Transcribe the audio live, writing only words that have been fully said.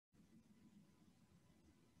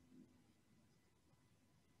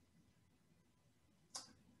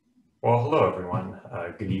Well, hello everyone.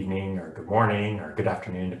 Good evening or good morning or good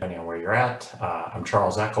afternoon, depending on where you're at. I'm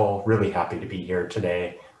Charles Eckel, really happy to be here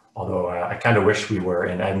today. Although I kind of wish we were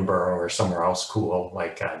in Edinburgh or somewhere else cool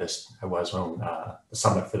like I was on the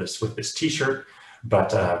summit for this with this t-shirt,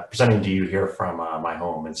 but presenting to you here from my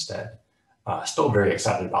home instead. Still very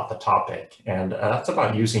excited about the topic, and that's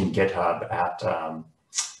about using GitHub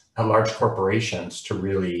at large corporations to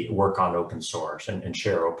really work on open source and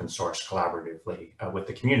share open source collaboratively with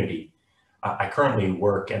the community. I currently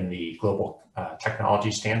work in the global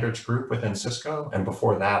technology standards group within Cisco, and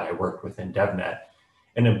before that I worked within DevNet.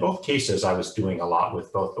 And in both cases, I was doing a lot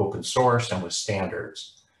with both open source and with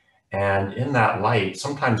standards. And in that light,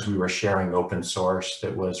 sometimes we were sharing open source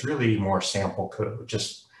that was really more sample code,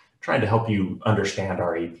 just trying to help you understand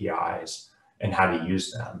our APIs and how to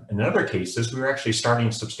use them. In other cases, we were actually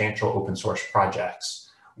starting substantial open source projects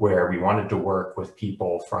where we wanted to work with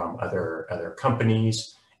people from other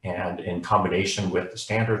companies and in combination with the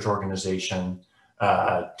standards organization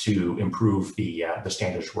to improve the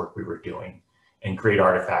standards work we were doing and create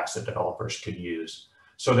artifacts that developers could use.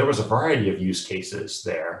 So there was a variety of use cases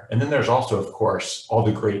there. And then there's also, of course, all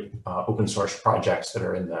the great open source projects that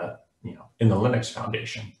are in the Linux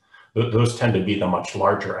Foundation. Those tend to be the much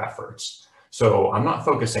larger efforts. So I'm not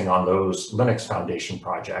focusing on those Linux Foundation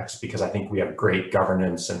projects because I think we have great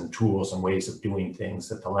governance and tools and ways of doing things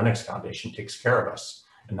that the Linux Foundation takes care of us.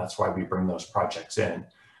 And that's why we bring those projects in.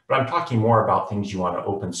 But I'm talking more about things you want to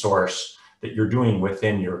open source that you're doing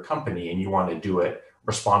within your company and you want to do it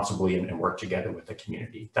responsibly and work together with the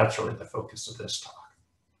community. That's really the focus of this talk.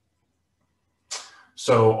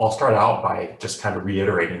 So I'll start out by just kind of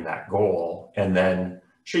reiterating that goal and then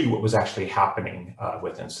show you what was actually happening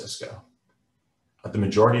within Cisco. The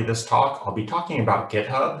majority of this talk, I'll be talking about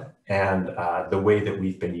GitHub and the way that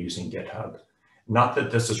we've been using GitHub. Not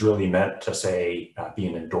that this is really meant to say, be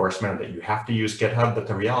an endorsement that you have to use GitHub, but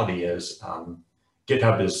the reality is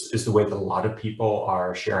GitHub is the way that a lot of people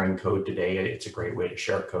are sharing code today. It's a great way to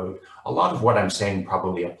share code. A lot of what I'm saying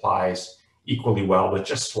probably applies equally well with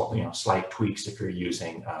just slight tweaks if you're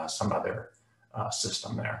using some other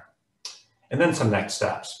system there. And then some next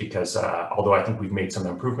steps, because although I think we've made some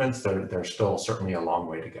improvements, there's still certainly a long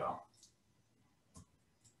way to go.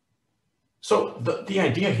 So the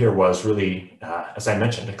idea here was really, as I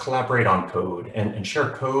mentioned, to collaborate on code and share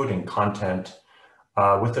code and content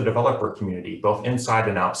with the developer community, both inside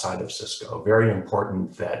and outside of Cisco. Very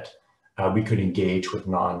important that we could engage with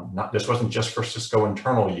this wasn't just for Cisco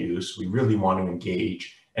internal use. We really want to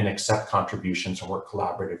engage and accept contributions and work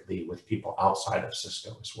collaboratively with people outside of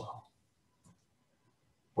Cisco as well.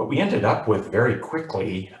 What we ended up with very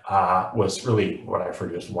quickly was really what I refer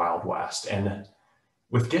to as Wild West. And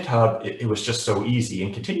with GitHub, it was just so easy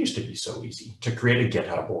and continues to be so easy to create a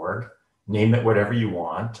GitHub org, name it whatever you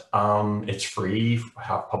want. It's free,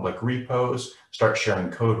 have public repos, start sharing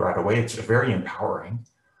code right away. It's very empowering.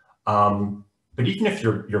 But even if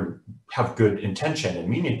you have good intention and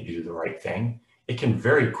meaning to do the right thing, it can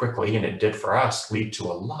very quickly, and it did for us, lead to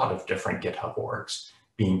a lot of different GitHub orgs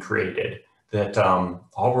being created that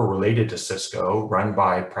all were related to Cisco, run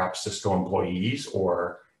by perhaps Cisco employees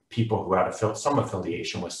or people who had some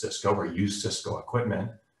affiliation with Cisco or used Cisco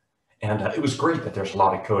equipment. And it was great that there's a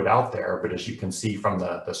lot of code out there, but as you can see from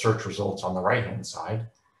the search results on the right-hand side,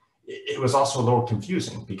 it was also a little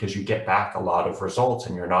confusing because you get back a lot of results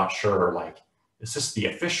and you're not sure, like, is this the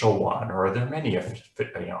official one or are there many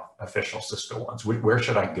official Cisco ones? Where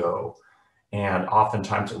should I go? And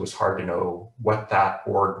oftentimes it was hard to know what that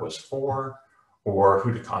org was for or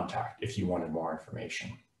who to contact if you wanted more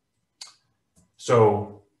information.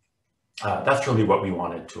 So that's really what we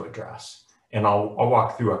wanted to address. And I'll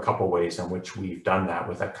walk through a couple ways in which we've done that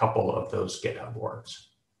with a couple of those GitHub orgs.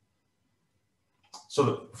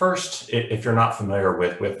 So first, if you're not familiar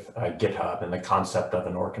with GitHub and the concept of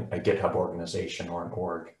a GitHub organization or an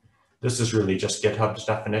org, this is really just GitHub's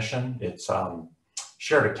definition. It's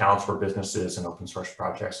shared accounts where businesses and open source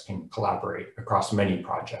projects can collaborate across many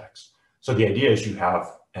projects. So the idea is you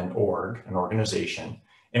have an org, an organization,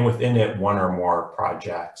 and within it, one or more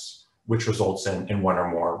projects, which results in one or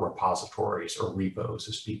more repositories or repos,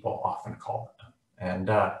 as people often call them. And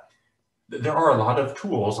there are a lot of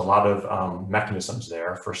tools, a lot of mechanisms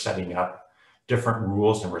there for setting up different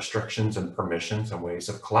rules and restrictions and permissions and ways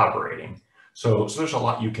of collaborating. So there's a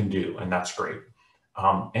lot you can do, and that's great.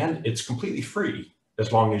 And it's completely free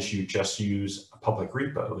as long as you just use public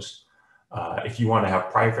repos. If you want to have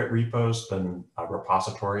private repos, then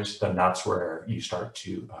repositories, then that's where you start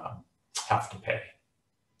to have to pay.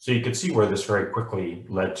 So you could see where this very quickly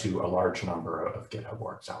led to a large number of GitHub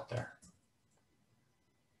orgs out there.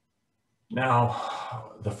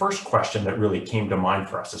 Now, the first question that really came to mind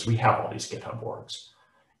for us is we have all these GitHub orgs,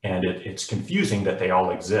 and it's confusing that they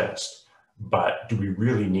all exist, but do we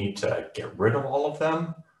really need to get rid of all of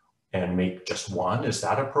them and make just one? Is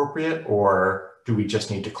that appropriate? Or do we just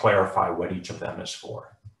need to clarify what each of them is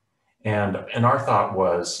for? And our thought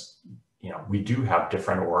was, we do have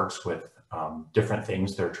different orgs with different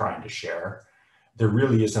things they're trying to share. There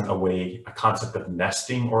really isn't a concept of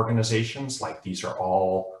nesting organizations, like these are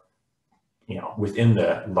all, within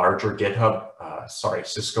the larger GitHub,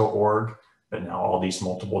 Cisco org, but now all these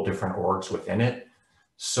multiple different orgs within it.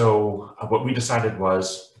 So what we decided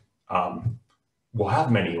was, we'll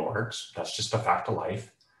have many orgs, that's just a fact of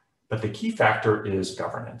life, but the key factor is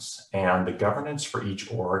governance, and the governance for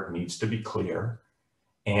each org needs to be clear.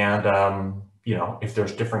 And if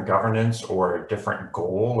there's different governance or a different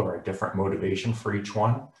goal or a different motivation for each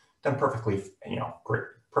one, then perfectly, great,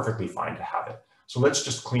 perfectly fine to have it. So let's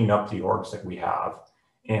just clean up the orgs that we have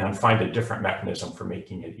and find a different mechanism for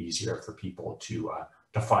making it easier for people to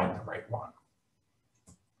find the right one.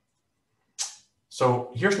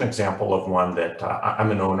 So here's an example of one that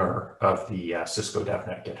I'm an owner of the Cisco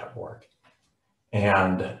DevNet GitHub org.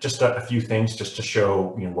 And just a few things just to show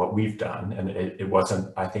what we've done. And it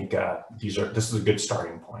wasn't, I think this is a good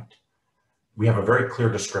starting point. We have a very clear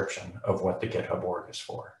description of what the GitHub org is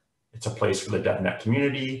for. It's a place for the DevNet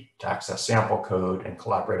community to access sample code and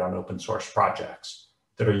collaborate on open source projects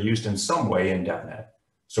that are used in some way in DevNet.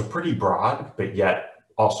 So pretty broad, but yet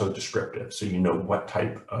also descriptive, so you know what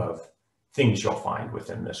type of things you'll find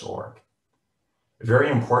within this org. Very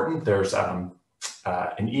important, there's an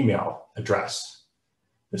email address.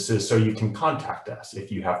 This is so you can contact us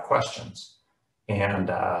if you have questions. And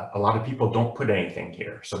a lot of people don't put anything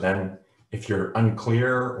here. So then if you're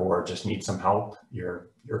unclear or just need some help, you're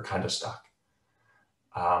kind of stuck.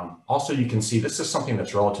 Also, you can see this is something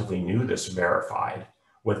that's relatively new, this verified.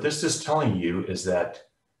 What this is telling you is that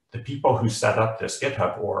the people who set up this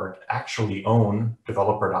GitHub org actually own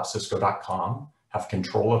developer.cisco.com, have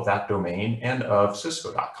control of that domain and of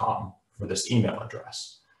cisco.com for this email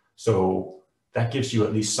address. So that gives you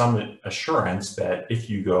at least some assurance that if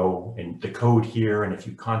you go in the code here and if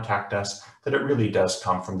you contact us, that it really does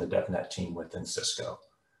come from the DevNet team within Cisco,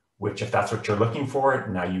 which if that's what you're looking for,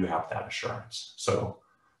 now you have that assurance. So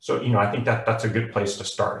I think that's a good place to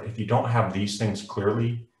start. If you don't have these things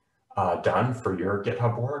clearly done for your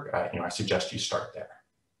GitHub org, I suggest you start there.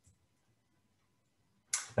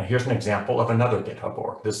 Now here's an example of another GitHub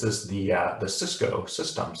org. This is the Cisco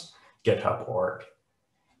Systems GitHub org.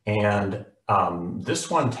 And this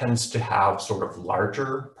one tends to have sort of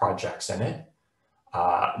larger projects in it.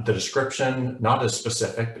 The description, not as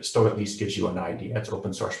specific, but still at least gives you an idea. It's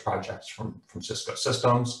open source projects from Cisco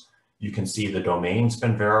Systems. You can see the domain's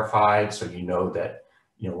been verified, so you know that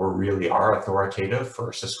we really are authoritative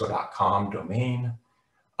for cisco.com domain.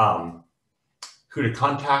 Who to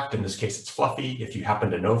contact, in this case it's Fluffy. If you happen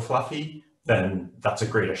to know Fluffy, then that's a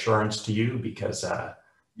great assurance to you because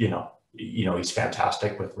he's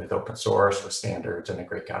fantastic with open source, with standards, and a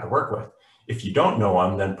great guy to work with. If you don't know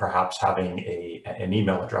him, then perhaps having an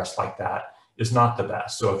email address like that is not the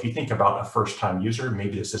best. So if you think about a first-time user,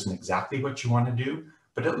 maybe this isn't exactly what you want to do,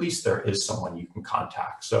 but at least there is someone you can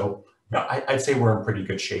contact. So I'd say we're in pretty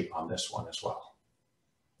good shape on this one as well.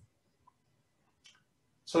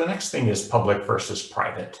 So the next thing is public versus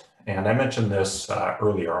private. And I mentioned this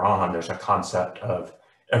earlier on. There's a concept of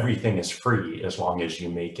everything is free as long as you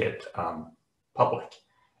make it public.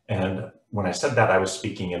 And when I said that, I was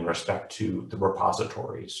speaking in respect to the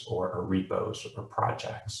repositories or repos or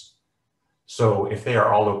projects. So if they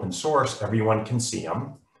are all open source, everyone can see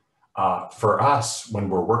them. For us, when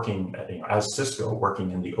we're working, as Cisco,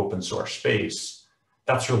 working in the open source space,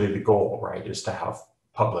 that's really the goal, right, is to have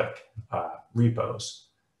public repos.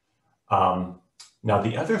 Now,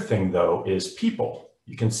 the other thing, though, is people.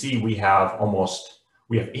 You can see we have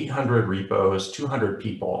 800 repos, 200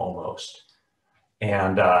 people almost.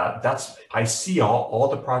 And I see all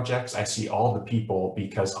the projects, I see all the people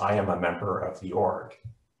because I am a member of the org.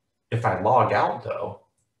 If I log out, though,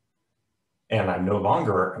 and I'm no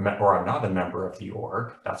longer, or I'm not a member of the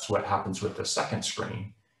org, that's what happens with the second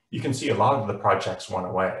screen. You can see a lot of the projects went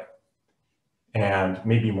away. And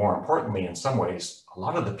maybe more importantly, in some ways, a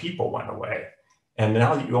lot of the people went away. And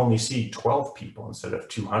now you only see 12 people instead of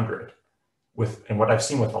 200. And what I've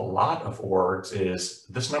seen with a lot of orgs is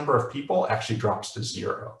this number of people actually drops to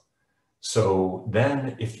 0. So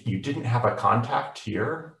then if you didn't have a contact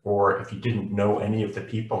here, or if you didn't know any of the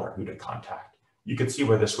people or who to contact, you could see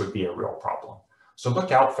where this would be a real problem. So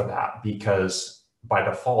look out for that, because by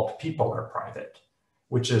default, people are private,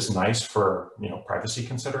 which is nice for privacy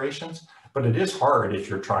considerations, But it is hard if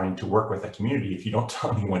you're trying to work with a community if you don't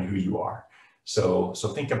tell anyone who you are. So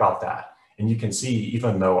think about that. And you can see,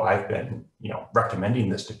 even though I've been, recommending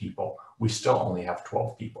this to people, we still only have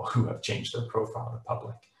 12 people who have changed their profile to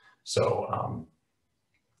public. So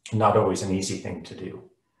not always an easy thing to do.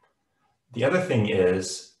 The other thing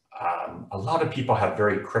is a lot of people have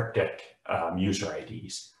very cryptic user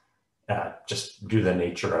IDs, just due to the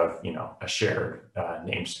nature of, a shared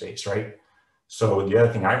namespace, right? So the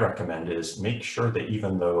other thing I recommend is make sure that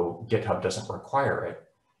even though GitHub doesn't require it,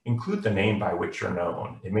 include the name by which you're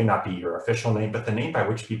known. It may not be your official name, but the name by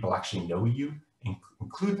which people actually know you,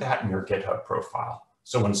 include that in your GitHub profile.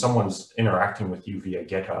 So when someone's interacting with you via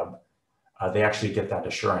GitHub, they actually get that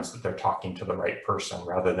assurance that they're talking to the right person,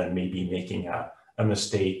 rather than maybe making a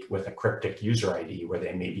mistake with a cryptic user ID where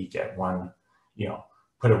they maybe get one,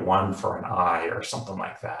 put a 1 for an I or something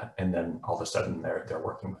like that, and then all of a sudden they're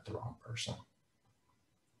working with the wrong person.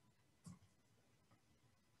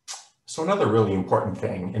 So another really important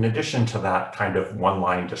thing, in addition to that kind of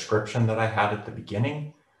one-line description that I had at the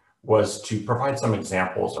beginning, was to provide some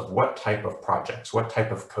examples of what type of projects, what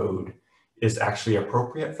type of code is actually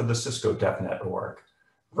appropriate for the Cisco DevNet org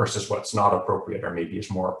versus what's not appropriate, or maybe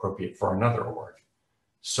is more appropriate for another org.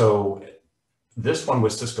 So this one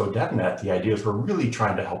with Cisco DevNet, the idea is we're really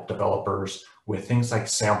trying to help developers with things like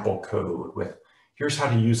sample code, with here's how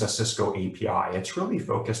to use a Cisco API. It's really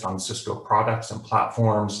focused on Cisco products and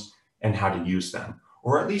platforms and how to use them,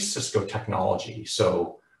 or at least Cisco technology.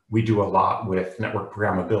 So we do a lot with network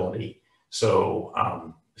programmability. So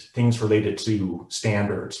things related to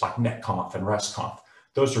standards like netconf and restconf,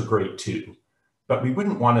 those are great too. But we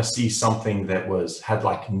wouldn't want to see something that had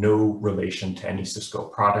like no relation to any Cisco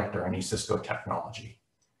product or any Cisco technology.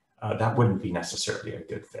 That wouldn't be necessarily a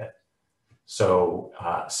good fit. So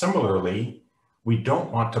similarly, we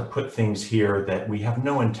don't want to put things here that we have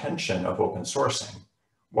no intention of open sourcing.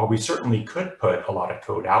 While we certainly could put a lot of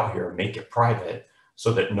code out here, make it private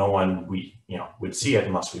so that no one would see it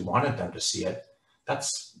unless we wanted them to see it, that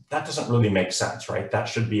doesn't really make sense, right? That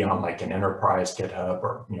should be on like an enterprise GitHub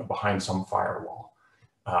or behind some firewall.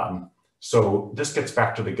 So this gets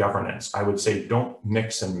back to the governance. I would say don't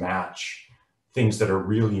mix and match things that are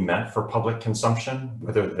really meant for public consumption,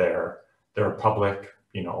 whether they're public,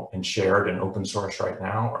 and shared and open source right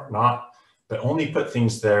now or not. But only put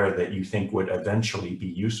things there that you think would eventually be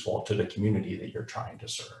useful to the community that you're trying to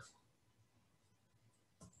serve.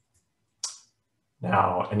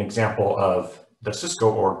 Now, an example of the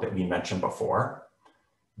Cisco org that we mentioned before,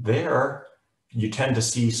 there you tend to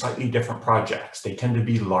see slightly different projects. They tend to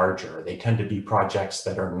be larger. They tend to be projects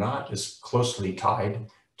that are not as closely tied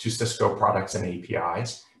to Cisco products and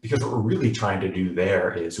APIs, because what we're really trying to do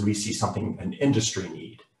there is we see an industry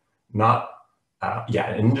need,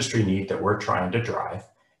 an industry need that we're trying to drive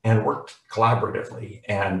and work collaboratively.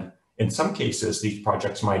 And in some cases, these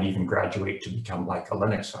projects might even graduate to become like a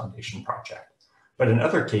Linux Foundation project. But in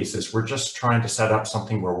other cases, we're just trying to set up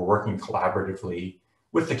something where we're working collaboratively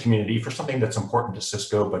with the community for something that's important to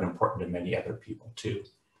Cisco, but important to many other people too.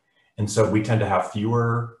 And so we tend to have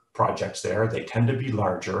fewer projects there. They tend to be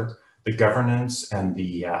larger. The governance and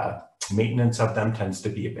the maintenance of them tends to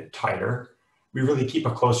be a bit tighter. We really keep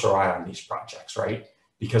a closer eye on these projects, right?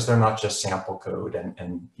 Because they're not just sample code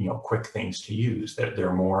and quick things to use.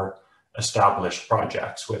 They're more established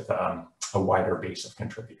projects with a wider base of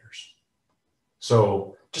contributors.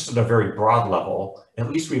 So just at a very broad level, at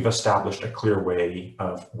least we've established a clear way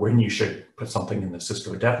of when you should put something in the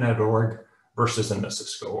Cisco DevNet org versus in the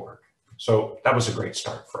Cisco org. So that was a great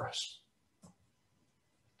start for us.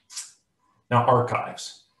 Now,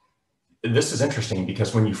 archives. This is interesting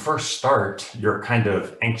because when you first start, you're kind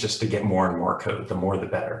of anxious to get more and more code, the more the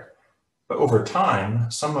better. But over time,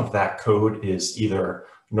 some of that code is either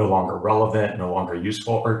no longer relevant, no longer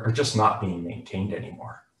useful, or just not being maintained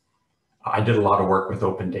anymore. I did a lot of work with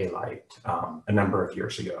Open Daylight a number of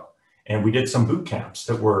years ago, and we did some boot camps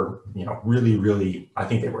that were, really, I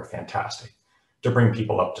think they were fantastic to bring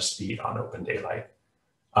people up to speed on Open Daylight.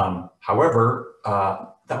 However,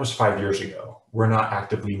 that was 5 years ago. We're not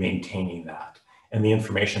actively maintaining that, and the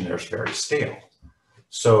information there is very stale.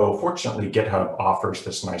 So fortunately, GitHub offers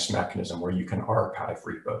this nice mechanism where you can archive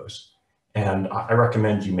repos, and I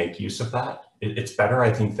recommend you make use of that. It's better,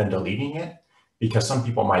 I think, than deleting it, because some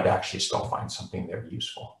people might actually still find something there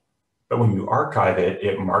useful. But when you archive it,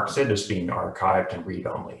 it marks it as being archived and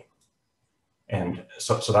read-only. And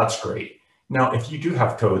so that's great. Now, if you do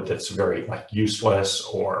have code that's very useless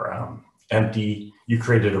or empty, you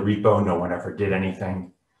created a repo, no one ever did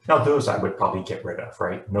anything. Now those I would probably get rid of,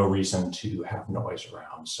 right? No reason to have noise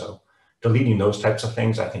around. So deleting those types of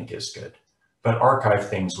things I think is good. but archive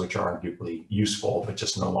things which are arguably useful, but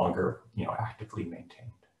just no longer, actively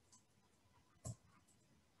maintained.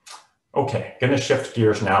 Okay, going to shift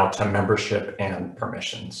gears now to membership and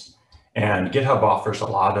permissions. And GitHub offers a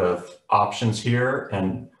lot of options here,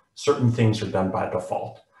 and certain things are done by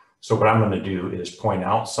default. So what I'm going to do is point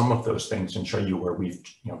out some of those things and show you where we've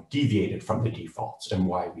deviated from the defaults and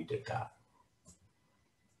why we did that.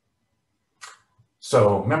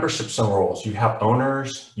 So memberships and roles, you have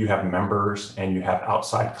owners, you have members, and you have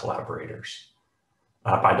outside collaborators.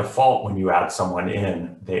 By default, when you add someone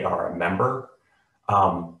in, they are a member.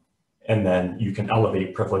 And then you can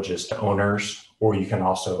elevate privileges to owners, or you can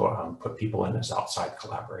also put people in as outside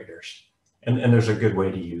collaborators. And there's a good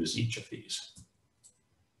way to use each of these.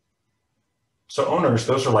 So owners,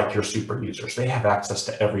 those are like your super users. They have access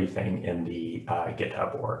to everything in the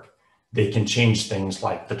GitHub org. They can change things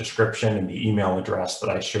like the description and the email address that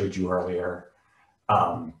I showed you earlier.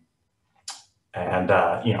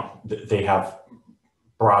 They have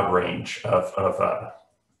broad range of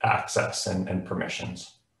access and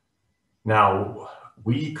permissions. Now,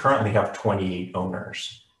 we currently have 28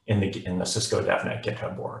 owners in the Cisco DevNet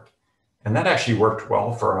GitHub org. And that actually worked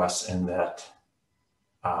well for us in that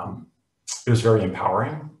it was very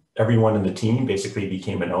empowering. Everyone in the team basically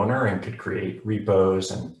became an owner and could create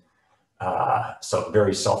repos, and so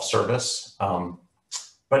very self-service.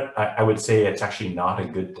 But I would say it's actually not a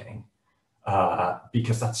good thing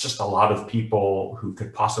because that's just a lot of people who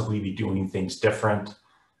could possibly be doing things different.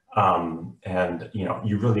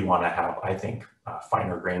 You really want to have, I think,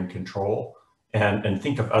 finer grained control and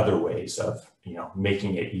think of other ways of,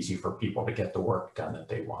 making it easy for people to get the work done that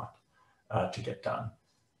they want to get done.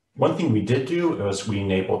 One thing we did do was we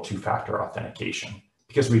enabled two-factor authentication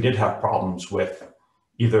because we did have problems with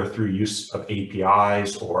either through use of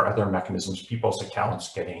APIs or other mechanisms, people's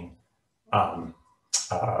accounts getting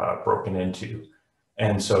broken into.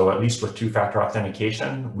 And so at least with two-factor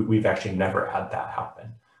authentication, we've actually never had that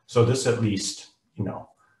happen. So this at least,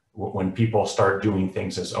 when people start doing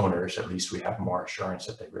things as owners, at least we have more assurance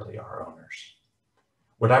that they really are owners.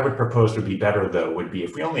 What I would propose would be better, though, would be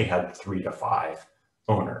if we only had 3 to 5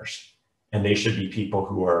 owners, and they should be people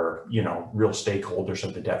who are, real stakeholders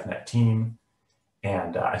of the DevNet team.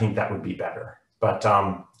 And I think that would be better. But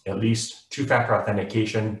at least two-factor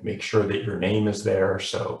authentication, make sure that your name is there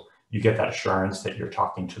so you get that assurance that you're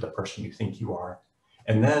talking to the person you think you are.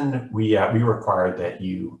 And then we require that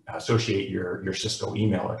you associate your Cisco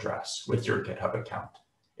email address with your GitHub account.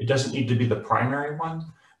 It doesn't need to be the primary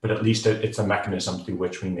one, but at least it's a mechanism through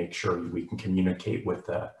which we make sure we can communicate with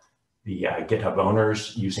the GitHub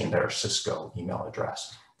owners using their Cisco email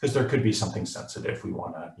address, because there could be something sensitive we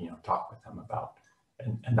want to talk with them about,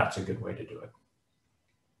 and that's a good way to do it.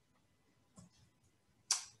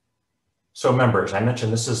 So members, I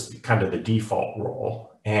mentioned this is kind of the default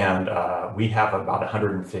role, and we have about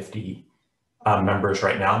 150 members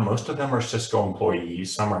right now. Most of them are Cisco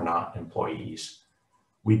employees, some are not employees.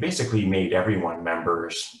 We basically made everyone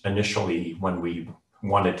members initially when we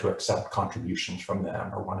wanted to accept contributions from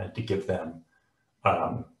them or wanted to give them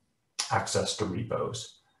access to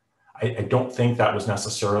repos. I don't think that was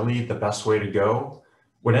necessarily the best way to go.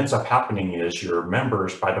 What ends up happening is your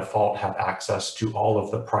members by default have access to all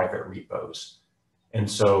of the private repos. And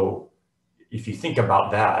so if you think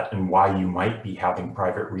about that and why you might be having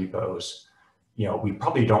private repos, we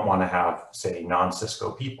probably don't want to have, say,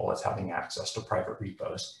 non-Cisco people as having access to private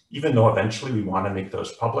repos, even though eventually we want to make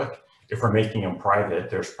those public. If we're making them private,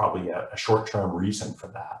 there's probably a short-term reason for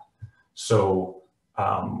that. So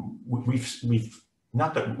we've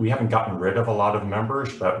not that we haven't gotten rid of a lot of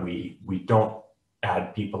members, but we don't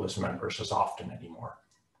add people as members as often anymore.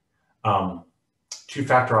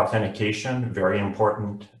 Two-factor authentication, very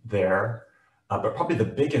important there. But probably the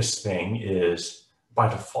biggest thing is by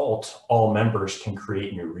default, all members can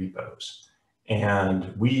create new repos.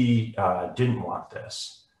 And we didn't want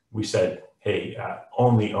this. We said, hey,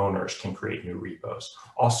 only owners can create new repos.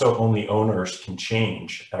 Also, only owners can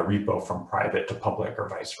change a repo from private to public or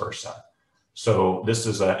vice versa. So this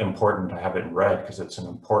is important. I have it in red because it's an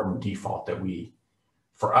important default that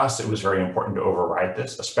for us, it was very important to override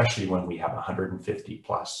this, especially when we have 150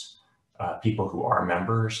 plus people who are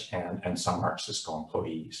members and some aren't Cisco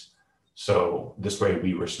employees. So this way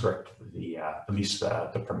we restrict at least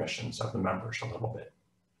the permissions of the members a little bit.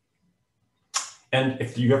 And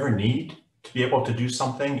if you ever need to be able to do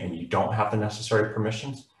something and you don't have the necessary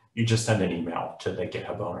permissions, you just send an email to the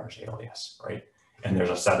GitHub owners alias, right? And there's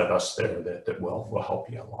a set of us there that will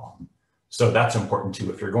help you along. So that's important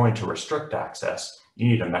too. If you're going to restrict access, you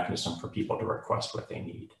need a mechanism for people to request what they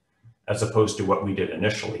need. as opposed to what we did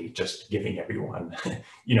initially, just giving everyone,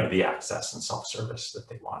 you know, the access and self-service that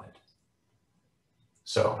they wanted.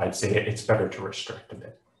 So I'd say it's better to restrict a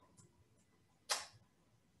bit.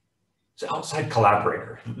 So outside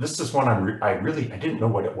collaborator, this is one I didn't know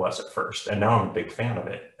what it was at first, and now I'm a big fan of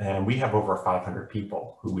it. And we have over 500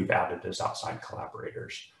 people who we've added as outside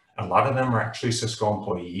collaborators. A lot of them are actually Cisco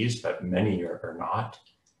employees, but many are not.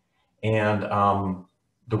 And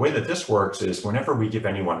the way that this works is whenever we give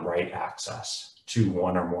anyone write access to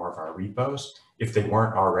one or more of our repos, if they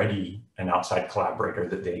weren't already an outside collaborator,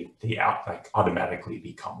 that they automatically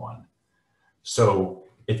become one. So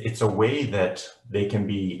it's a way that they can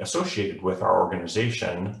be associated with our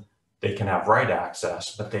organization. They can have write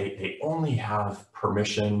access, but they only have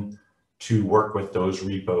permission to work with those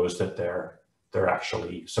repos that they're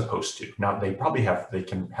actually supposed to. Now they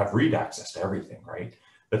can have read access to everything, right?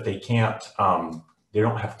 But they can't, they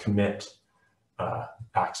don't have commit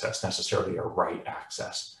access necessarily, or write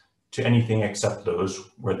access to anything except those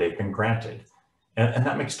where they've been granted. And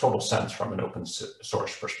that makes total sense from an open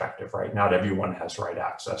source perspective, right? Not everyone has write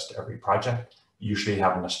access to every project. You usually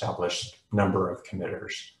have an established number of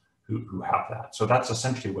committers who have that. So that's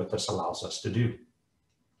essentially what this allows us to do.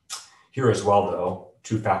 Here as well, though,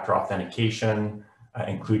 two-factor authentication,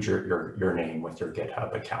 include your name with your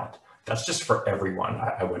GitHub account. That's just for everyone.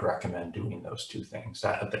 I would recommend doing those two things.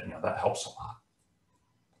 That helps a lot.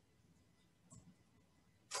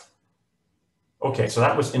 Okay, so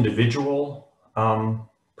that was individual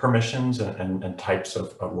permissions and types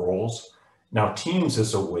of roles. Now, Teams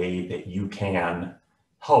is a way that you can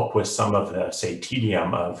help with some of the, say,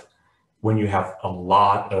 tedium of when you have a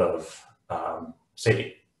lot of,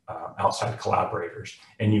 outside collaborators,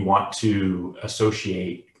 and you want to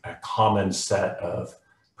associate a common set of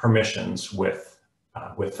permissions with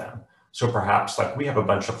them. So perhaps, like, we have a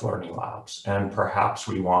bunch of learning labs, and perhaps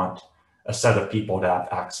we want a set of people to have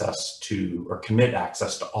access to or commit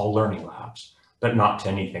access to all learning labs, but not to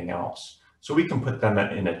anything else. So we can put them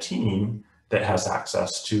in a team that has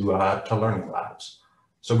access to learning labs.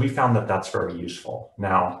 So we found that that's very useful.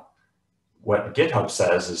 Now, what GitHub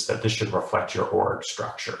says is that this should reflect your org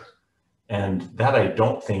structure. And that I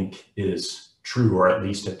don't think is true, or at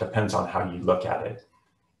least it depends on how you look at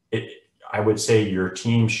it. I would say your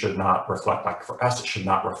team should not reflect, like for us, it should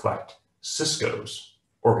not reflect Cisco's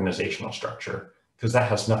organizational structure, because that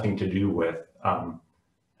has nothing to do with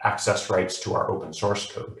access rights to our open source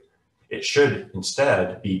code. It should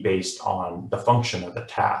instead be based on the function of the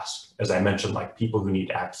task. As I mentioned, like people who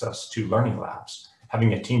need access to learning labs,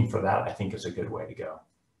 having a team for that, I think, is a good way to go.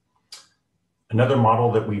 Another model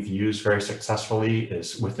that we've used very successfully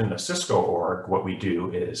is within the Cisco org. What we do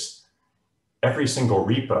is every single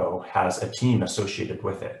repo has a team associated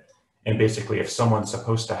with it. And basically, if someone's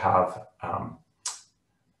supposed to have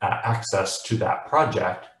access to that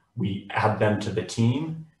project, we add them to the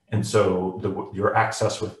team. And so your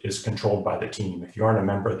access is controlled by the team. If you aren't a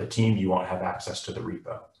member of the team, you won't have access to the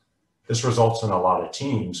repo. This results in a lot of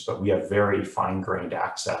teams, but we have very fine-grained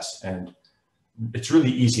access, and it's really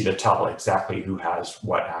easy to tell exactly who has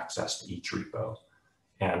what access to each repo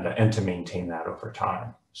and to maintain that over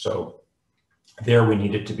time. So there we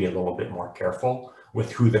needed to be a little bit more careful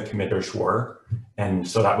with who the committers were. And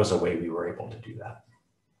so that was a way we were able to do that.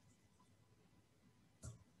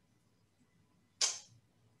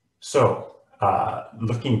 So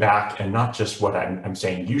looking back, and not just what I'm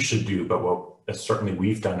saying you should do, but what certainly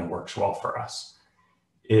we've done and works well for us,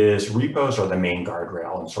 is repos are the main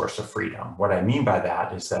guardrail and source of freedom. What I mean by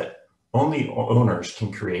that is that only owners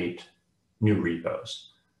can create new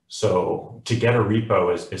repos. So to get a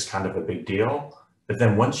repo is kind of a big deal, but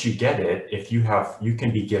then once you get it, you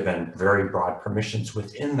can be given very broad permissions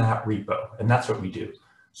within that repo, and that's what we do.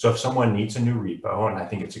 So if someone needs a new repo, and I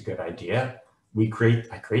think it's a good idea, I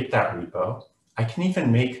create that repo. I can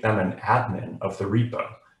even make them an admin of the repo.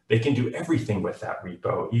 They can do everything with that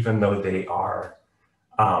repo, even though they are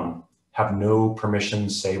have no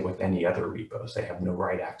permissions, say, with any other repos. They have no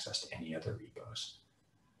right access to any other repos.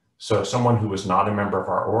 So someone who is not a member of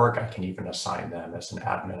our org, I can even assign them as an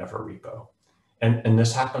admin of a repo. And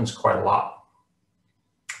this happens quite a lot.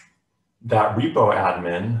 That repo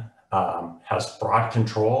admin has broad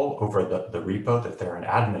control over the repo that they're an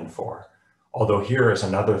admin for. Although here is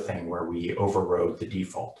another thing where we overrode the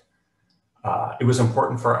default. It was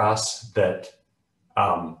important for us that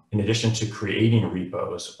in addition to creating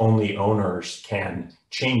repos, only owners can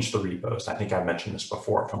change the repos. I think I mentioned this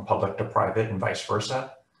before, from public to private and vice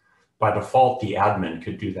versa. By default, the admin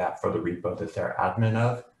could do that for the repo that they're admin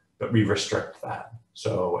of, but we restrict that.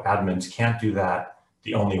 So admins can't do that.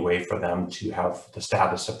 The only way for them to have the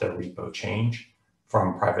status of their repo change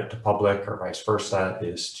from private to public or vice versa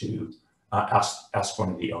is to ask one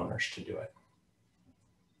of the owners to do it.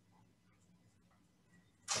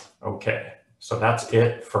 Okay, so that's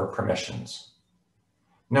it for permissions.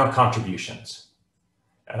 Now contributions.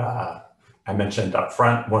 I mentioned up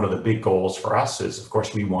front, one of the big goals for us is, of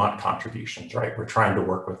course, we want contributions, right? We're trying to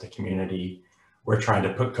work with the community. We're trying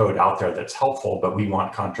to put code out there that's helpful, but we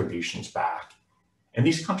want contributions back. And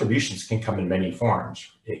these contributions can come in many forms.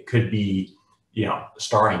 It could be,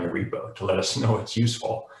 starring a repo to let us know it's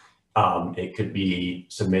useful. It could be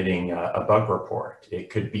submitting a bug report. It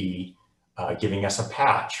could be giving us a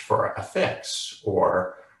patch for a fix,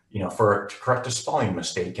 or to correct a spelling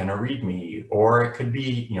mistake in a README, or it could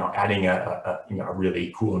be adding a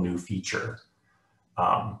really cool new feature.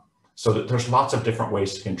 So that there's lots of different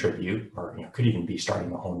ways to contribute, or could even be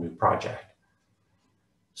starting a whole new project.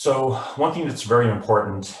 So one thing that's very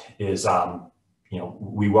important is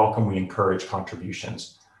we encourage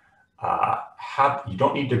contributions. You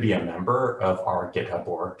don't need to be a member of our GitHub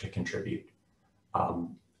org to contribute.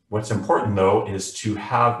 What's important though is to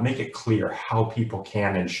make it clear how people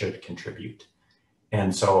can and should contribute.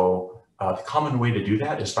 And so the common way to do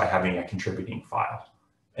that is by having a contributing file.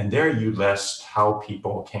 And there you list how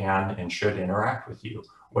people can and should interact with you,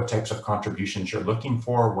 what types of contributions you're looking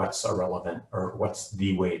for, what's relevant, or what's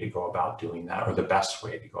the way to go about doing that, or the best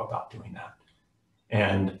way to go about doing that.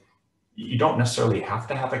 And you don't necessarily have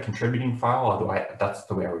to have a contributing file, although that's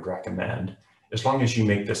the way I would recommend, as long as you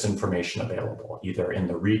make this information available, either in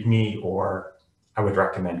the README, or I would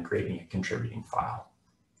recommend creating a contributing file.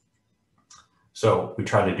 So we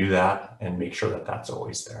try to do that and make sure that that's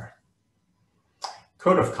always there.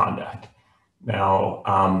 Code of conduct.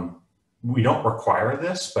 Now, we don't require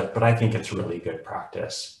this, but I think it's really good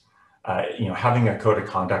practice. Having a code of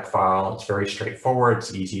conduct file, it's very straightforward,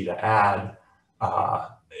 it's easy to add.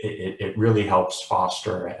 It really helps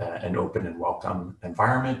foster an open and welcome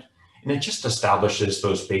environment. And it just establishes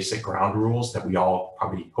those basic ground rules that we all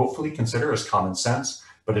probably hopefully consider as common sense,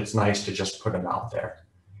 but it's nice to just put them out there.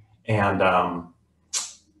 And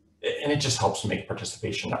it just helps make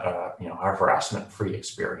participation, a harassment-free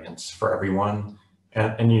experience for everyone.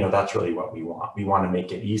 And that's really what we want. We want to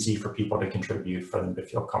make it easy for people to contribute, for them to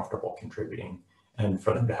feel comfortable contributing, and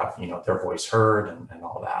for them to have, their voice heard and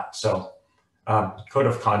all that. So code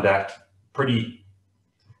of conduct, pretty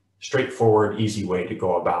straightforward, easy way to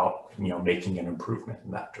go about, making an improvement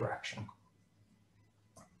in that direction.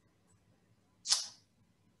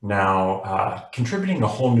 Now, contributing a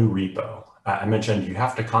whole new repo. I mentioned you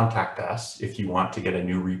have to contact us if you want to get a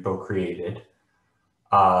new repo created.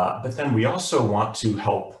 But then we also want to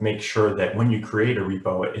help make sure that when you create a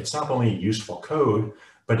repo, it's not only useful code,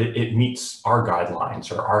 but it meets our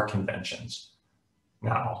guidelines or our conventions.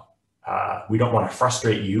 Now, we don't want to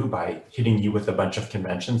frustrate you by hitting you with a bunch of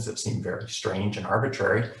conventions that seem very strange and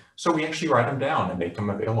arbitrary. So we actually write them down and make them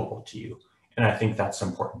available to you. And I think that's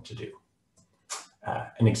important to do.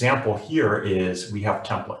 An example here is we have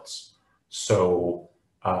templates. So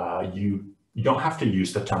you don't have to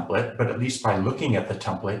use the template, but at least by looking at the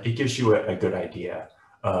template, it gives you a good idea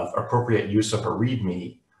of appropriate use of a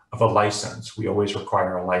README, of a license. We always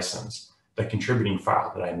require a license, the contributing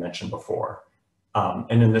file that I mentioned before.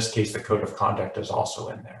 And in this case, the code of conduct is also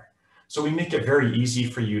in there. So we make it very easy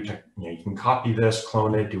for you to, you can copy this,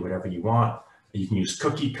 clone it, do whatever you want. You can use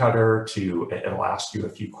Cookie Cutter it'll ask you a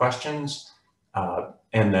few questions,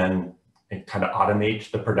 and then it kind of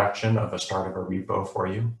automate the production of a start of a repo for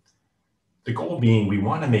you. The goal being, we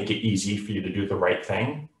want to make it easy for you to do the right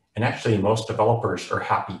thing. And actually, most developers are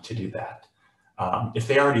happy to do that. If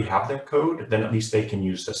they already have their code, then at least they can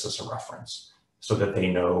use this as a reference so that they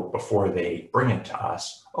know before they bring it to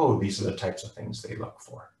us, oh, these are the types of things they look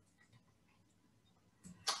for.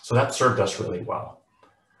 So that served us really well.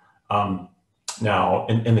 Now,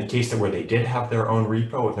 in the case where they did have their own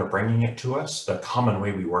repo and they're bringing it to us, the common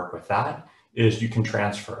way we work with that is you can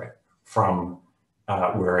transfer it from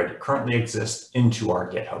where it currently exists into our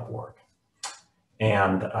GitHub org.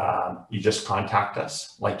 And you just contact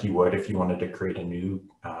us like you would if you wanted to create a new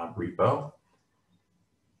repo.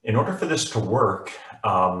 In order for this to work,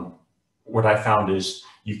 what I found is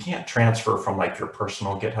you can't transfer from like your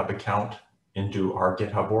personal GitHub account into our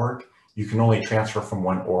GitHub org. You can only transfer from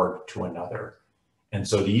one org to another. And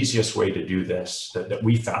so the easiest way to do this that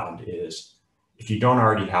we found is if you don't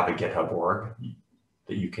already have a GitHub org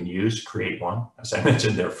that you can use, create one. As I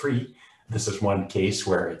mentioned, they're free. This is one case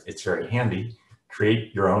where it's very handy.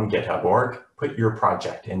 Create your own GitHub org, put your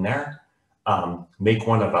project in there, make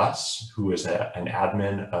one of us who is an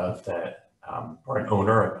admin of the, or an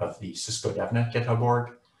owner of the Cisco DevNet GitHub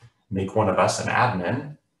org, make one of us an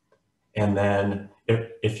admin. And then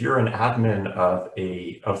If you're an admin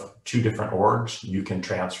of two different orgs, you can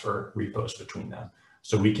transfer repos between them.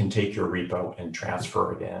 So we can take your repo and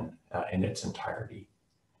transfer it in its entirety.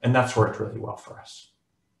 And that's worked really well for us.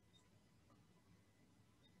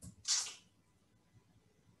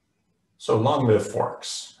 So long-lived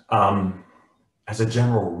forks. As a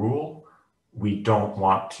general rule, we don't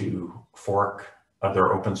want to fork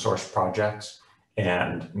other open source projects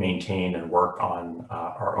and maintain and work on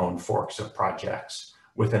our own forks of projects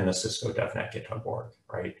within the Cisco DevNet GitHub org,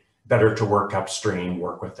 right? Better to work upstream,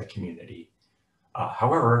 work with the community.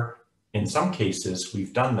 However, in some cases,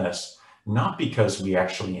 we've done this not because we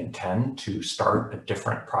actually intend to start a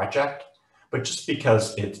different project, but just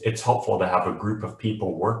because it's helpful to have a group of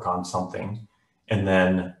people work on something, and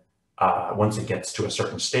then once it gets to a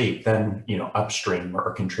certain state, then upstream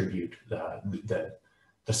or contribute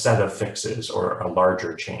the set of fixes or a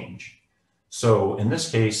larger change. So in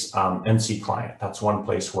this case, NC Client, that's one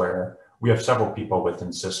place where we have several people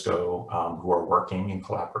within Cisco who are working in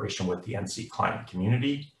collaboration with the NC Client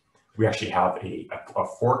community. We actually have a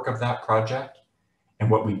fork of that project. And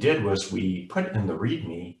what we did was we put in the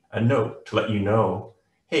README a note to let you know,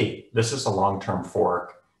 hey, this is a long-term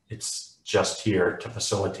fork. It's just here to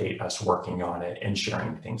facilitate us working on it and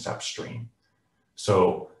sharing things upstream.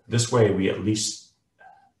 So this way we at least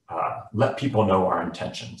let people know our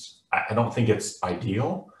intentions. I don't think it's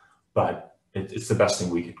ideal, but it's the best thing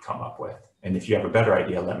we could come up with. And if you have a better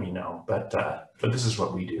idea, let me know. But this is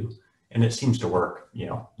what we do. And it seems to work,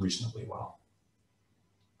 reasonably well.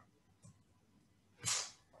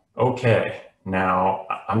 Okay, now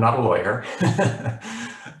I'm not a lawyer,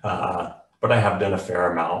 but I have done a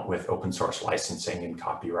fair amount with open source licensing and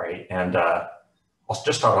copyright. And I'll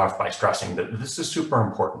just start off by stressing that this is super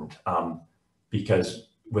important because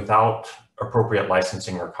without appropriate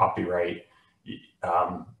licensing or copyright,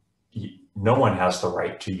 no one has the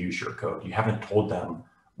right to use your code. You haven't told them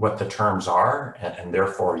what the terms are, and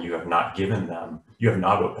therefore you have not given them, you have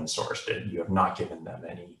not open sourced it, you have not given them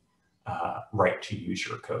any right to use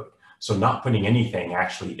your code. So not putting anything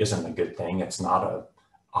actually isn't a good thing. It's not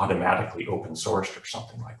automatically open sourced or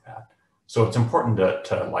something like that. So it's important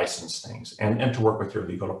to license things and to work with your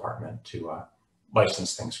legal department to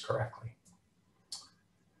license things correctly.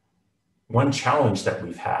 One challenge that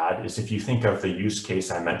we've had is if you think of the use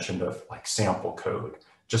case I mentioned of like sample code,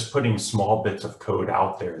 just putting small bits of code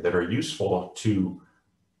out there that are useful to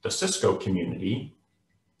the Cisco community,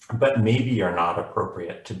 but maybe are not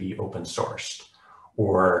appropriate to be open sourced.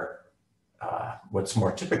 Or what's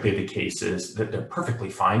more typically the case is that they're perfectly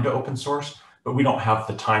fine to open source, but we don't have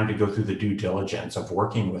the time to go through the due diligence of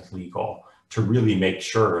working with legal to really make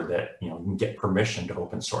sure that you can get permission to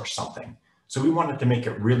open source something. So we wanted to make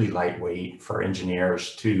it really lightweight for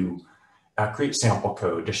engineers to create sample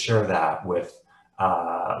code, to share that with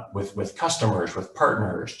customers, with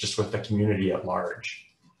partners, just with the community at large.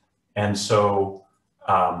 And so,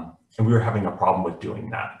 and we were having a problem with doing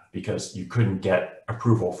that because you couldn't get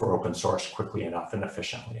approval for open source quickly enough and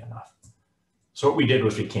efficiently enough. So what we did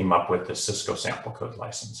was we came up with the Cisco sample code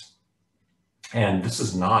license. And this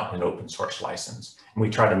is not an open source license. And we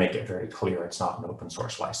try to make it very clear it's not an open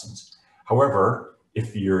source license. However,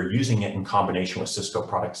 if you're using it in combination with Cisco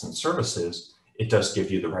products and services, it does give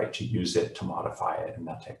you the right to use it, to modify it, and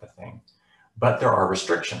that type of thing. But there are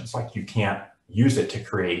restrictions, like you can't use it to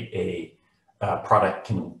create a product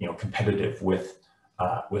competitive with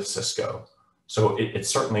Cisco. So it's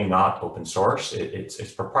certainly not open source,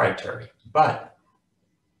 it's proprietary. But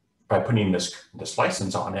by putting this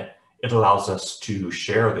license on it, it allows us to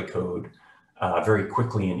share the code very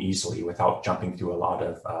quickly and easily without jumping through a lot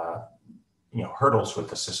of hurdles with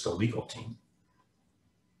the Cisco legal team.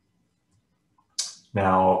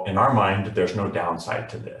 Now, in our mind, there's no downside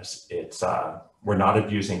to this. It's we're not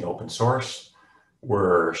abusing open source.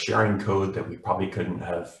 We're sharing code that we probably couldn't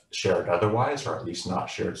have shared otherwise, or at least not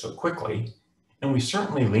shared so quickly. And we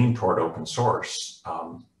certainly lean toward open source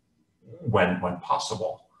when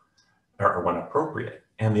possible or when appropriate.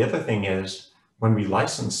 And the other thing is, when we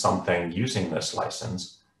license something using this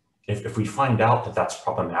license, if we find out that that's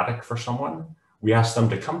problematic for someone, we ask them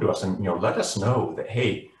to come to us and let us know that,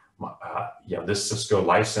 hey, this Cisco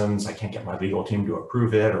license, I can't get my legal team to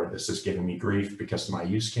approve it, or this is giving me grief because of my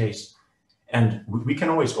use case. And we can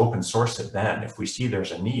always open source it then. If we see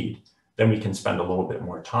there's a need, then we can spend a little bit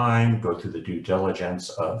more time, go through the due diligence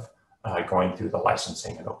of going through the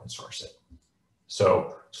licensing and open source it.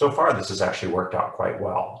 So far, this has actually worked out quite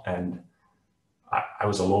well. And I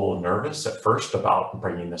was a little nervous at first about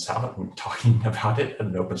bringing this out and talking about it at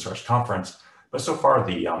an open source conference. But so far,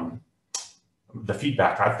 the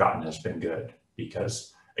feedback I've gotten has been good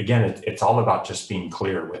because again, it's all about just being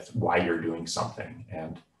clear with why you're doing something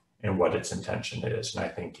and what its intention is. And I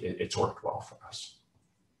think it's worked well for us.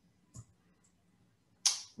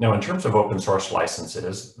 Now, in terms of open source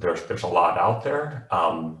licenses, there's a lot out there.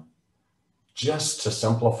 Just to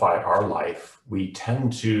simplify our life, we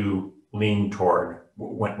tend to lean toward,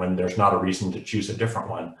 when there's not a reason to choose a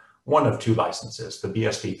different one of two licenses, the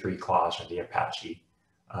BSD3 clause or the Apache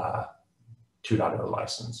 2.0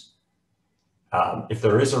 license. If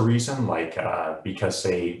there is a reason, like because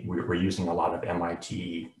say we're using a lot of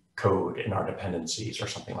MIT code in our dependencies or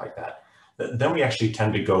something like that, then we actually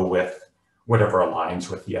tend to go with whatever aligns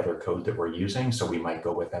with the other code that we're using. So we might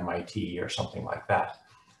go with MIT or something like that.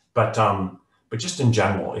 But just in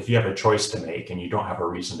general, if you have a choice to make and you don't have a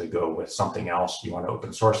reason to go with something else, you want to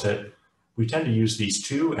open source it, we tend to use these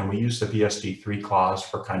two, and we use the BSD3 clause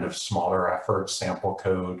for kind of smaller efforts, sample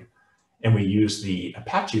code, and we use the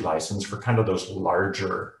Apache license for kind of those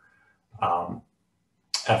larger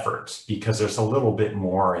efforts, because there's a little bit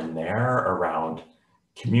more in there around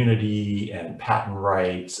community and patent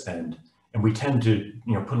rights, and we tend to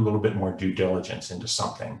put a little bit more due diligence into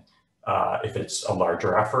something if it's a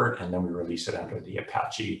larger effort, and then we release it under the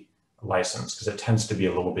Apache license, because it tends to be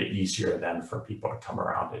a little bit easier then for people to come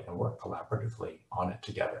around it and work collaboratively on it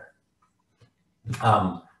together.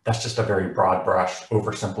 That's just a very broad brush,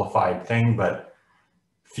 oversimplified thing, but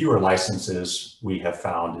fewer licenses we have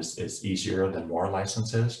found is easier than more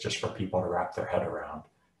licenses, just for people to wrap their head around,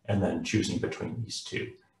 and then choosing between these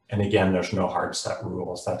two. And again, there's no hard set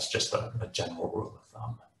rules. That's just a general rule of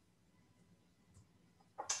thumb.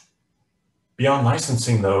 Beyond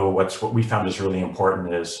licensing, though, what we found is really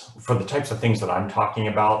important is, for the types of things that I'm talking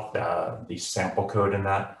about, the sample code and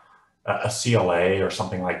that, a CLA or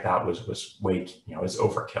something like that was way, is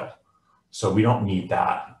overkill. So we don't need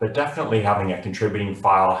that. But definitely having a contributing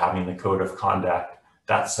file, having the code of conduct,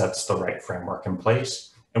 that sets the right framework in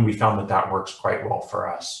place. And we found that that works quite well for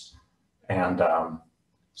us. And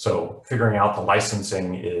so figuring out the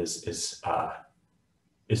licensing is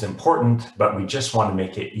important, but we just want to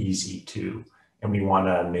make it easy too. And we want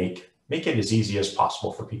to make it as easy as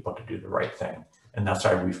possible for people to do the right thing. And that's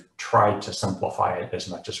why we've tried to simplify it as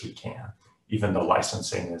much as we can, even though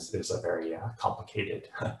licensing is a very complicated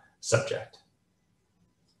subject.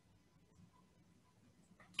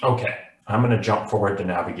 Okay, I'm going to jump forward to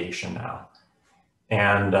navigation now.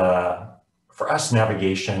 And for us,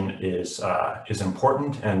 navigation is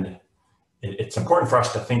important, and it's important for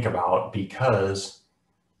us to think about because,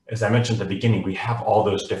 as I mentioned at the beginning, we have all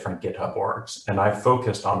those different GitHub orgs, and I've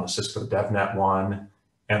focused on the Cisco DevNet one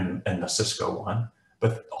and the Cisco one,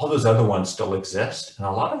 but all those other ones still exist, and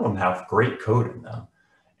a lot of them have great code in them,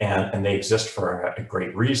 and they exist for a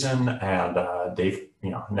great reason, and they've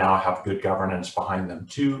now have good governance behind them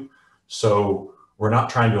too. So we're not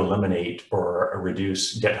trying to eliminate or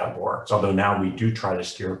reduce GitHub orgs, although now we do try to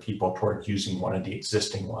steer people toward using one of the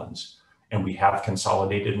existing ones, and we have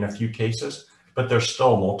consolidated in a few cases, but there's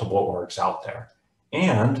still multiple orgs out there.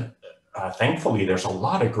 And thankfully, there's a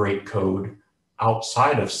lot of great code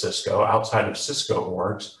outside of Cisco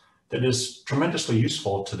orgs, that is tremendously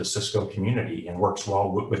useful to the Cisco community and works well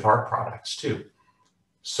with our products too.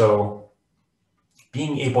 So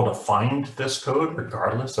being able to find this code,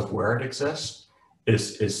 regardless of where it exists,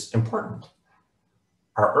 is important.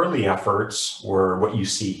 Our early efforts were what you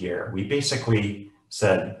see here. We basically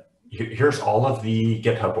said, here's all of the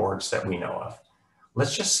GitHub orgs that we know of.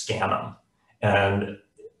 Let's just scan them. And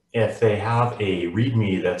if they have a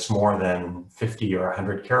README that's more than 50 or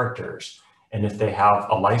 100 characters, and if they have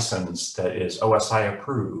a license that is OSI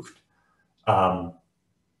approved,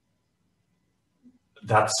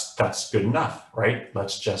 that's good enough, right?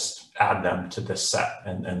 Let's just add them to this set,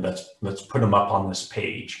 and let's put them up on this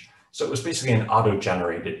page. So it was basically an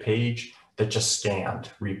auto-generated page that just scanned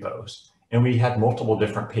repos. And we had multiple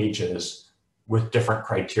different pages with different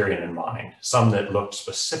criterion in mind, some that looked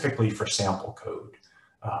specifically for sample code,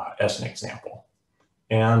 as an example.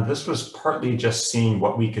 And this was partly just seeing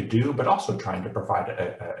what we could do, but also trying to provide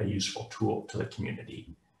a useful tool to the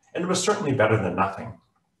community. And it was certainly better than nothing.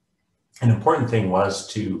 An important thing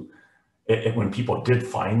was when people did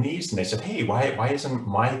find these and they said, hey, why isn't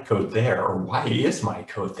my code there? Or why is my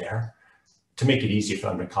code there? To make it easy for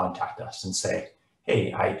them to contact us and say,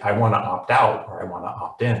 hey, I want to opt out, or I want to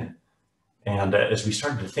opt in. And as we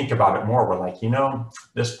started to think about it more, we're like,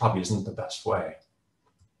 this probably isn't the best way.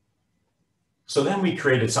 So then we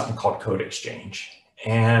created something called Code Exchange.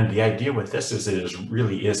 And the idea with this is it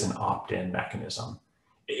really is an opt-in mechanism.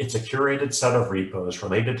 It's a curated set of repos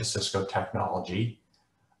related to Cisco technology.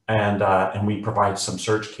 And we provide some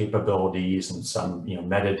search capabilities and some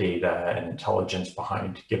metadata and intelligence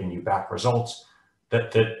behind giving you back results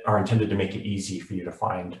that are intended to make it easy for you to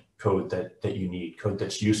find code that you need, code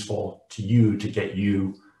that's useful to you to get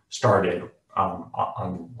you started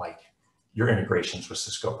on like your integrations with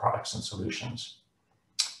Cisco products and solutions.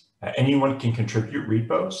 Anyone can contribute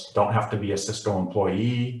repos, don't have to be a Cisco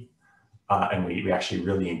employee, and we actually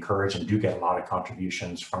really encourage and do get a lot of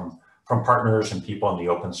contributions from partners and people in the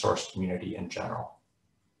open source community in general.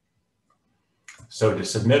 So to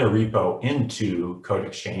submit a repo into Code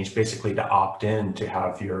Exchange, basically to opt in to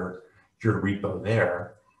have your repo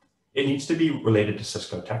there, it needs to be related to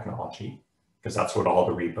Cisco technology, because that's what all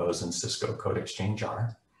the repos in Cisco Code Exchange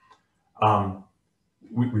are.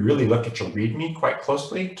 We really look at your README quite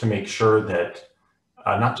closely to make sure that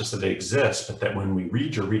not just that it exists, but that when we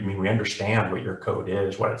read your README, we understand what your code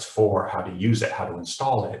is, what it's for, how to use it, how to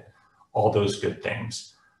install it, all those good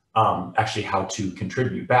things. Actually how to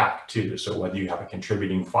contribute back too. So whether you have a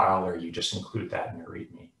contributing file or you just include that in your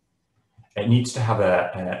README. It needs to have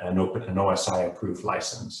an OSI approved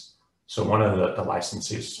license. So one of the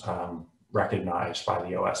licenses recognized by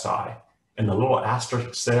the OSI. And the little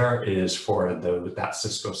asterisk there is for that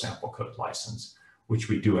Cisco sample code license, which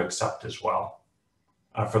we do accept as well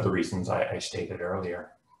for the reasons I stated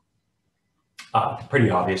earlier. Pretty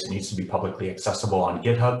obvious, it needs to be publicly accessible on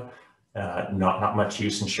GitHub. Not much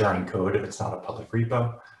use in sharing code if it's not a public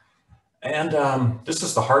repo. And this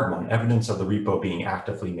is the hard one, evidence of the repo being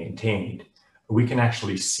actively maintained. We can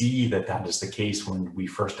actually see that that is the case when we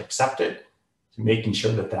first accept it, making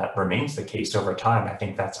sure that that remains the case over time. I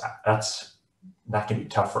think that can be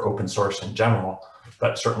tough for open source in general,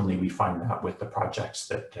 but certainly we find that with the projects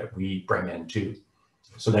that we bring in too.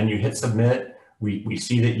 So then you hit submit, we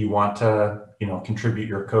see that you want to contribute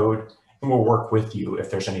your code, and we'll work with you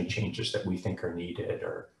if there's any changes that we think are needed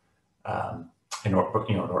or in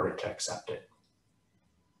order to accept it.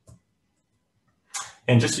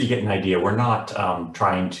 And just so you get an idea, we're not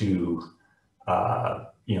trying to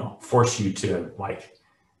force you to like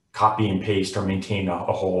copy and paste or maintain a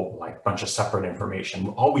whole bunch of separate information.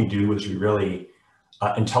 All we do is we really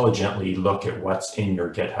intelligently look at what's in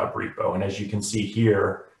your GitHub repo. And as you can see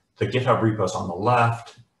here, the GitHub repo is on the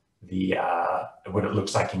left, what it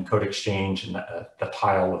looks like in Code Exchange, and the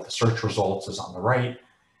tile of the search results is on the right.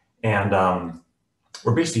 And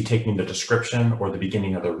we're basically taking the description or the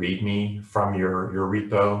beginning of the README from your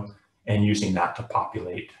repo and using that to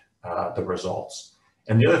populate the results.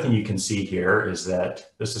 And the other thing you can see here is that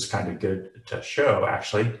this is kind of good to show,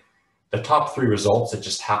 actually. The top 3 results that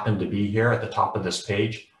just happen to be here at the top of this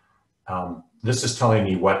page, this is telling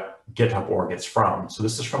me what GitHub org it's from. So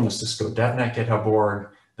this is from the Cisco DevNet GitHub org,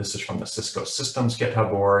 this is from the Cisco Systems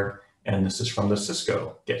GitHub org, and this is from the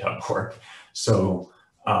Cisco GitHub org. So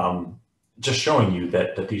just showing you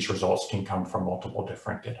that these results can come from multiple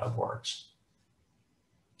different GitHub orgs.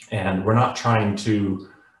 And we're not trying to,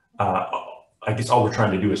 I guess all we're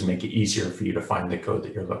trying to do is make it easier for you to find the code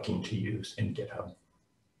that you're looking to use in GitHub.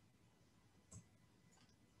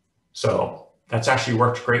 So that's actually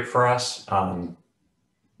worked great for us.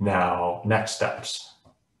 Now, next steps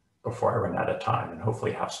before I run out of time and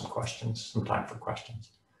hopefully have some time for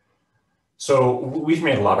questions. So we've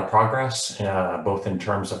made a lot of progress, both in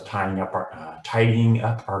terms of tidying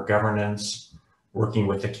up our governance, working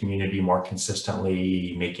with the community more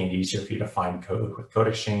consistently, making it easier for you to find code with Code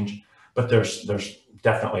Exchange. But there's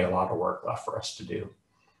definitely a lot of work left for us to do.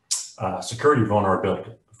 Security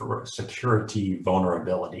vulnerability.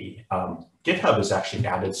 GitHub has actually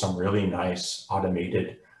added some really nice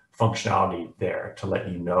automated functionality there to let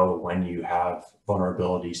you know when you have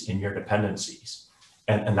vulnerabilities in your dependencies.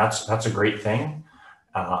 And that's a great thing.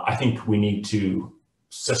 I think we need to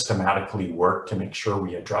systematically work to make sure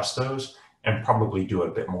we address those and probably do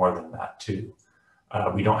a bit more than that too.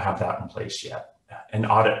 We don't have that in place yet. An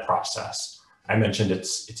audit process. I mentioned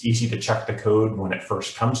it's easy to check the code when it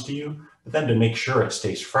first comes to you, but then to make sure it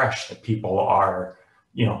stays fresh, that people are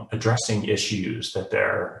addressing issues that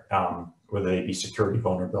they're, whether they be security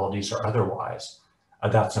vulnerabilities or otherwise,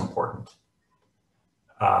 that's important.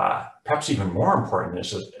 Perhaps even more important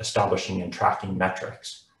is establishing and tracking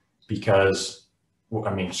metrics, because,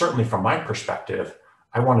 I mean, certainly from my perspective,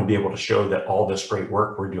 I want to be able to show that all this great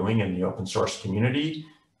work we're doing in the open source community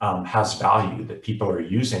has value, that people are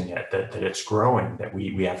using it, that it's growing, that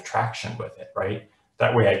we have traction with it, right?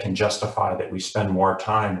 That way I can justify that we spend more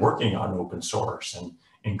time working on open source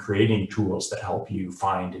and creating tools that help you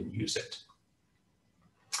find and use it.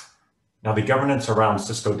 Now, the governance around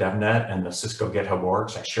Cisco DevNet and the Cisco GitHub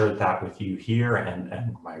orgs, I shared that with you here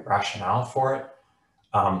and my rationale for it.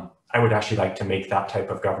 I would actually like to make that type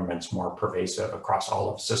of governance more pervasive across all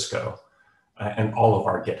of Cisco and all of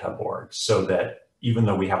our GitHub orgs, so that even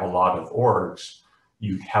though we have a lot of orgs,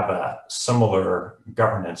 you have a similar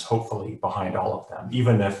governance, hopefully, behind all of them,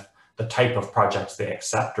 even if the type of projects they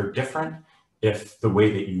accept are different. If the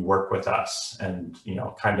way that you work with us and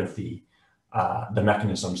kind of the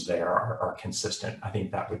mechanisms there are consistent, I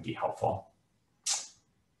think that would be helpful.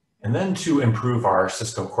 And then to improve our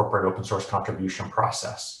Cisco corporate open source contribution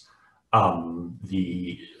process,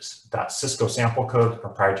 that Cisco sample code, the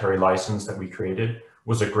proprietary license that we created,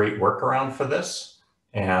 was a great workaround for this,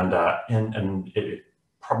 and it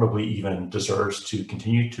probably even deserves to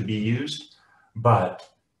continue to be used. But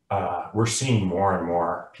we're seeing more and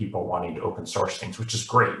more people wanting to open source things, which is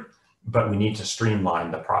great. But we need to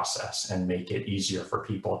streamline the process and make it easier for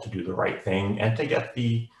people to do the right thing and to get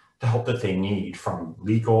the help that they need from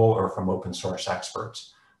legal or from open source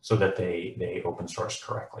experts, so that they open source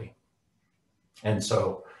correctly. And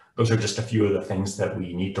so those are just a few of the things that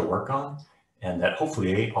we need to work on, and that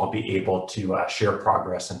hopefully I'll be able to share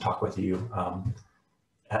progress and talk with you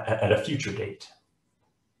at a future date.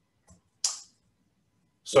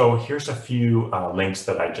 So here's a few links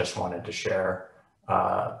that I just wanted to share.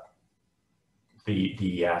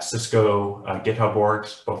 The Cisco GitHub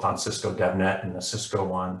orgs, both on Cisco DevNet and the Cisco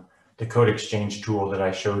one, the code exchange tool that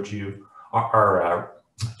I showed you, our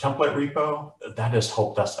template repo, that has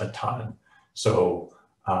helped us a ton. So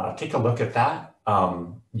take a look at that,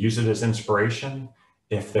 use it as inspiration.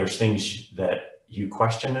 If there's things that you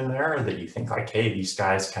question in there that you think like, hey, these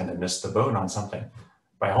guys kind of missed the boat on something,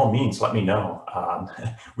 by all means, let me know.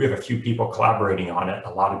 We have a few people collaborating on it,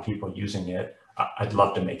 a lot of people using it. I'd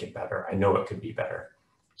love to make it better. I know it could be better.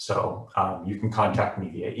 So you can contact me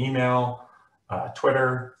via email,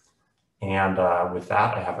 Twitter, and with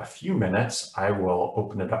that, I have a few minutes. I will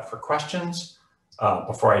open it up for questions.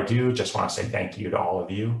 Before I do, just want to say thank you to all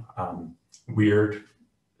of you. Weird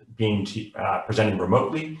being presenting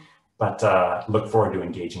remotely, but look forward to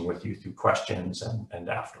engaging with you through questions and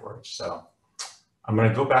afterwards. So I'm going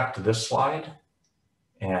to go back to this slide,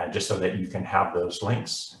 and just so that you can have those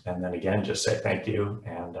links. And then again, just say thank you,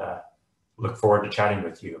 and look forward to chatting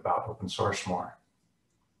with you about open source more.